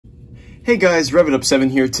Hey guys,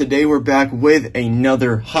 Rev7 here. Today we're back with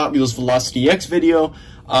another Hot Wheels Velocity X video.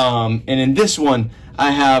 And in this one,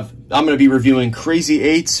 I'm going to be reviewing Krazy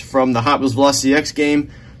 8s from the Hot Wheels Velocity X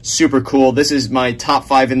game. Super cool. This is my top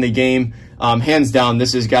 5 in the game. Hands down,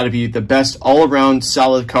 this has got to be the best all-around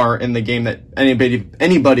solid car in the game that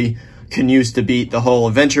anybody can use to beat the whole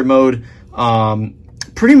adventure mode.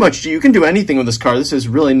 Pretty much, you can do anything with this car. This is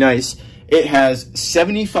really nice. It has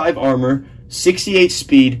 75 armor, 68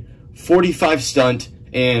 speed, 45 stunt,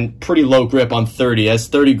 and pretty low grip on 30. It has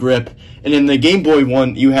 30 grip. And in the Game Boy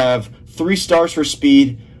one, you have 3 stars for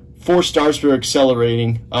speed, 4 stars for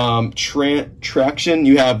accelerating. Traction,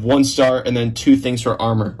 you have 1 star, and then 2 things for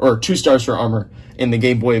armor, or 2 stars for armor in the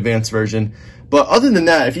Game Boy Advance version. But other than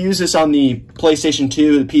that, if you use this on the PlayStation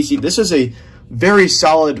 2, the PC, this is a very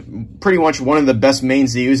solid, pretty much one of the best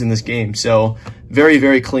mains to use in this game. So very,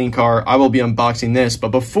 very clean car. I will be unboxing this, but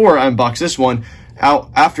before I unbox this one,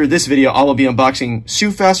 after this video, I will be unboxing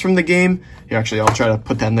Sue Fast from the game. Here, actually, I'll try to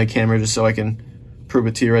put that in the camera just so I can prove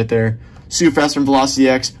it to you right there. Sue Fast from Velocity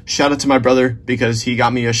X. Shout out to my brother because he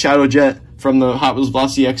got me a Shadow Jet from the Hot Wheels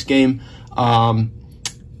Velocity X game.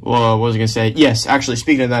 Well, what was I going to say? Yes, actually,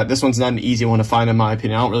 speaking of that, this one's not an easy one to find in my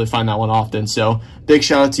opinion. I don't really find that one often. So big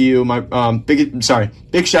shout out to you, big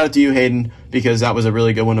shout out to you, Hayden, because that was a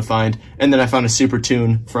really good one to find. And then I found a Super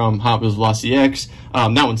Tune from Hot Wheels Velocity X.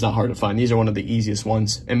 That one's not hard to find. These are one of the easiest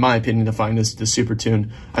ones, in my opinion, to find is the Super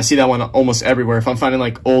Tune. I see that one almost everywhere. If I'm finding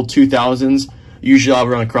like old 2000s, usually I'll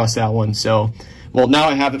run across that one. So, well, now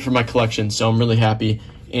I have it for my collection, so I'm really happy.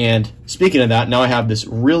 And speaking of that, now I have this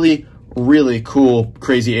really cool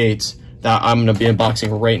Krazy 8s that I'm going to be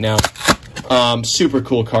unboxing right now. Super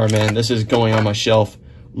cool car, man. This is going on my shelf.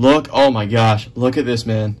 Look, oh my gosh, look at this,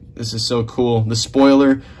 man. This is so cool. The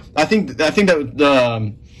spoiler, I think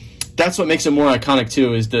that that's what makes it more iconic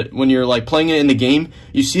too, is that when you're like playing it in the game,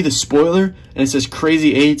 you see the spoiler and it says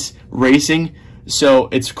Krazy 8s Racing. So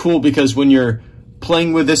it's cool because when you're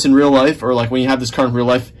playing with this in real life, or like when you have this car in real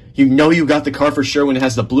life, you know you got the car for sure when it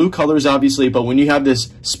has the blue colors, obviously, but when you have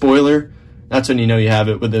this spoiler, that's when you know you have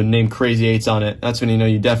it with the name Krazy 8s on it. That's when you know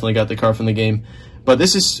you definitely got the car from the game. But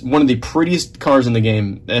this is one of the prettiest cars in the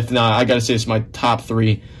game. If not, I gotta say it's my top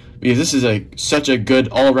 3 because this is such a good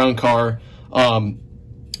all-around car to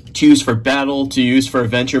use for battle, to use for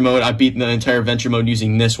adventure mode. I beat the entire adventure mode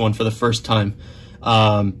using this one for the first time.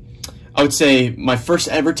 I would say my first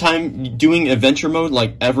ever time doing adventure mode,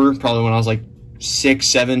 like ever, probably when I was like 6,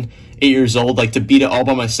 7, 8 years old, like to beat it all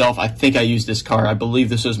by myself. I think I used this car. I believe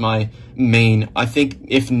this was my main. I think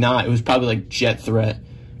if not, it was probably like Jet Threat.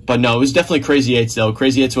 But no, it was definitely Krazy 8s though.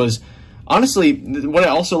 Krazy 8s was, honestly, what I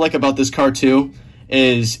also like about this car too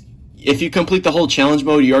is if you complete the whole challenge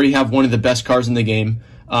mode, you already have one of the best cars in the game.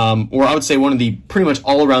 Or I would say one of the pretty much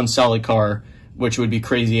all-around solid car, which would be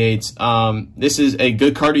Krazy 8s. This is a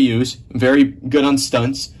good car to use, very good on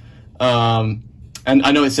stunts. And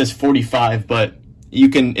I know it says 45, but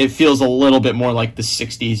it feels a little bit more like the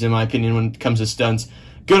 60s in my opinion when it comes to stunts.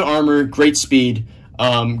 Good armor, great speed.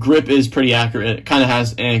 Grip is pretty accurate. It kind of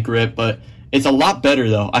has grip, but it's a lot better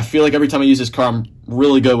though. I feel like every time I use this car, I'm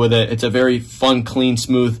really good with it. It's a very fun, clean,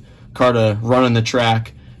 smooth car to run on the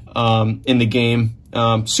track in the game.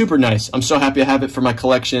 Super nice. I'm so happy I have it for my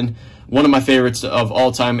collection. One of my favorites of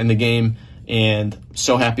all time in the game, and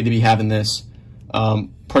so happy to be having this.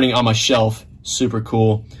 Putting it on my shelf. Super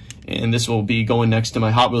cool. And this will be going next to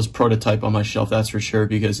my Hot Wheels prototype on my shelf, that's for sure,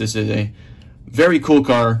 because this is a very cool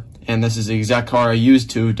car, and this is the exact car I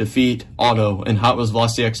used to defeat Otto in Hot Wheels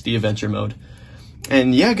Velocity X The Adventure Mode.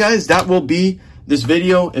 And yeah, guys, that will be this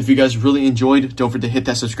video. If you guys really enjoyed, don't forget to hit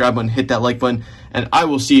that subscribe button, hit that like button, and I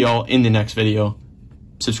will see y'all in the next video.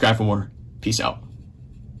 Subscribe for more. Peace out.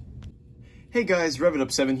 Hey guys,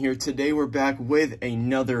 Rev7 here. Today we're back with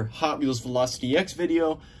another Hot Wheels Velocity X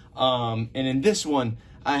video. And in this one,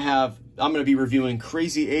 I'm going to be reviewing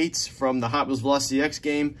Krazy 8s from the Hot Wheels Velocity X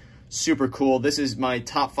game. Super cool. This is my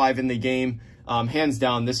top 5 in the game. Hands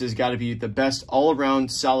down, this has got to be the best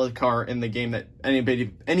all-around solid car in the game that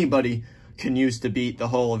anybody can use to beat the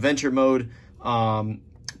whole adventure mode.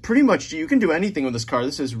 Pretty much, you can do anything with this car.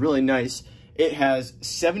 This is really nice. It has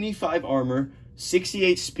 75 armor,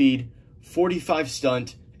 68 speed, 45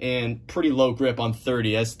 stunt, and pretty low grip on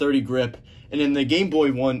 30. It has 30 grip. And in the Game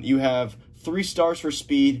Boy one, you have 3 stars for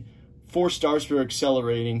speed, 4 stars for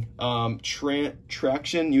accelerating.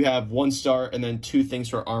 Traction, you have 1 star, and then 2 things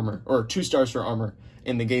for armor, or 2 stars for armor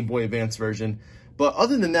in the Game Boy Advance version. But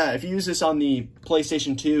other than that, if you use this on the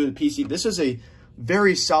PlayStation 2, the PC, this is a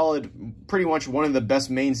very solid, pretty much one of the best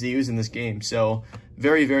mains to use in this game. So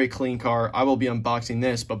very, very clean car. I will be unboxing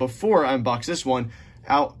this. But before I unbox this one,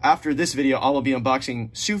 after this video, I will be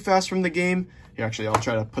unboxing Sue Fast from the game. Here, actually, I'll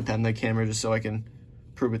try to put that in the camera just so I can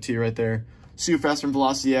prove it to you right there. Sue Fast from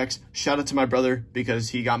Velocity X. Shout out to my brother because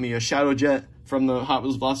he got me a Shadow Jet from the Hot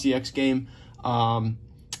Wheels Velocity X game.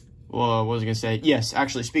 Well, what was I going to say? Yes,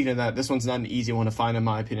 actually, speaking of that, this one's not an easy one to find in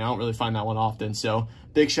my opinion. I don't really find that one often. So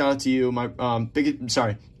big shout out to you, big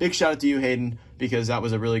shout out to you, Hayden, because that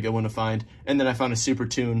was a really good one to find. And then I found a Super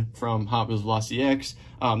Tune from Hot Wheels Velocity X.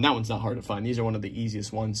 That one's not hard to find. These are one of the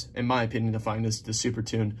easiest ones, in my opinion, to find is the Super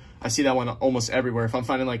Tune. I see that one almost everywhere. If I'm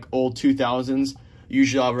finding like old 2000s,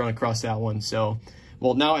 usually I'll run across that one. So,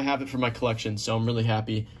 well, now I have it for my collection, so I'm really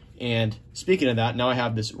happy. And speaking of that, now I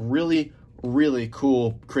have this really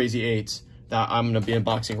cool Krazy 8s that I'm going to be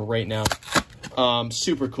unboxing right now.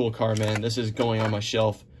 Super cool car, man. This is going on my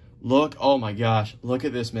shelf. Look, oh my gosh, look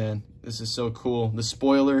at this, man. This is so cool. The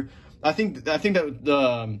spoiler, I think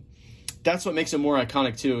that that's what makes it more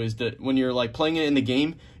iconic too, is that when you're like playing it in the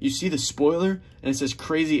game, you see the spoiler and it says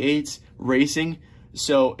Krazy 8s Racing.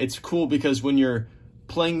 So it's cool because when you're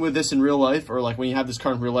playing with this in real life, or like when you have this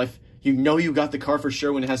car in real life, you know you got the car for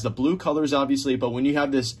sure when it has the blue colors, obviously, but when you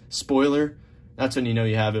have this spoiler, that's when you know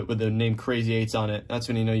you have it with the name Krazy 8s on it. That's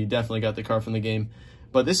when you know you definitely got the car from the game.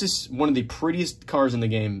 But this is one of the prettiest cars in the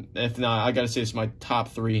game. If not, I gotta say it's my top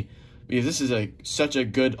 3, because this is such a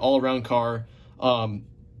good all-around car to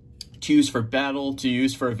use for battle, to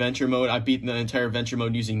use for adventure mode. I beat the entire adventure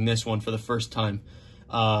mode using this one for the first time.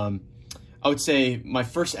 I would say my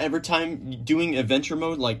first ever time doing adventure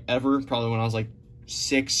mode, like ever, probably when I was like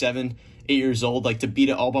 6, 7, 8 years old, like to beat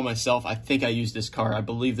it all by myself. I think I used this car. I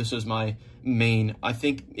believe this was my main. I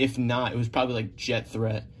think if not, it was probably like Jet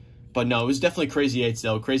Threat. But no, it was definitely Krazy 8s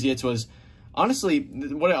though. Krazy 8s was, honestly,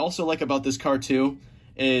 what I also like about this car too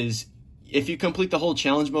is if you complete the whole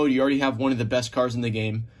challenge mode, you already have one of the best cars in the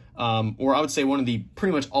game. Or I would say one of the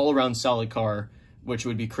pretty much all-around solid car, which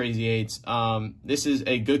would be Krazy 8s. This is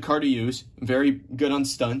a good car to use, very good on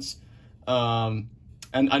stunts. And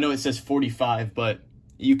I know it says 45, but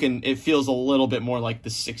it feels a little bit more like the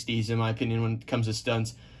 60s in my opinion when it comes to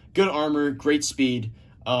stunts. Good armor, great speed.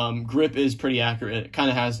 Grip is pretty accurate. It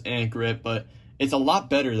kind of has ant grip, but it's a lot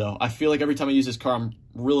better though. I feel like every time I use this car, I'm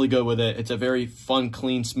really good with it. It's a very fun,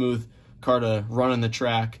 clean, smooth car to run on the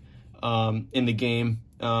track in the game.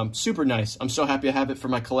 Super nice. I'm so happy I have it for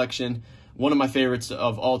my collection. One of my favorites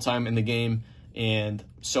of all time in the game, and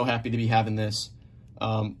so happy to be having this.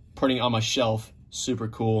 Putting it on my shelf, super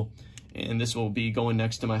cool. And this will be going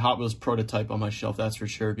next to my Hot Wheels prototype on my shelf, that's for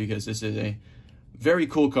sure, because this is a very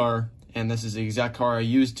cool car, and this is the exact car I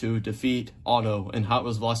used to defeat Otto in Hot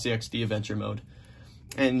Wheels Velocity X the Adventure Mode.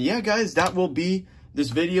 And yeah, guys, that will be this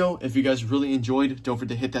video. If you guys really enjoyed, don't forget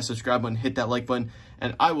to hit that subscribe button, hit that like button,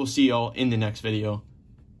 and I will see y'all in the next video.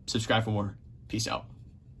 Subscribe for more. Peace out.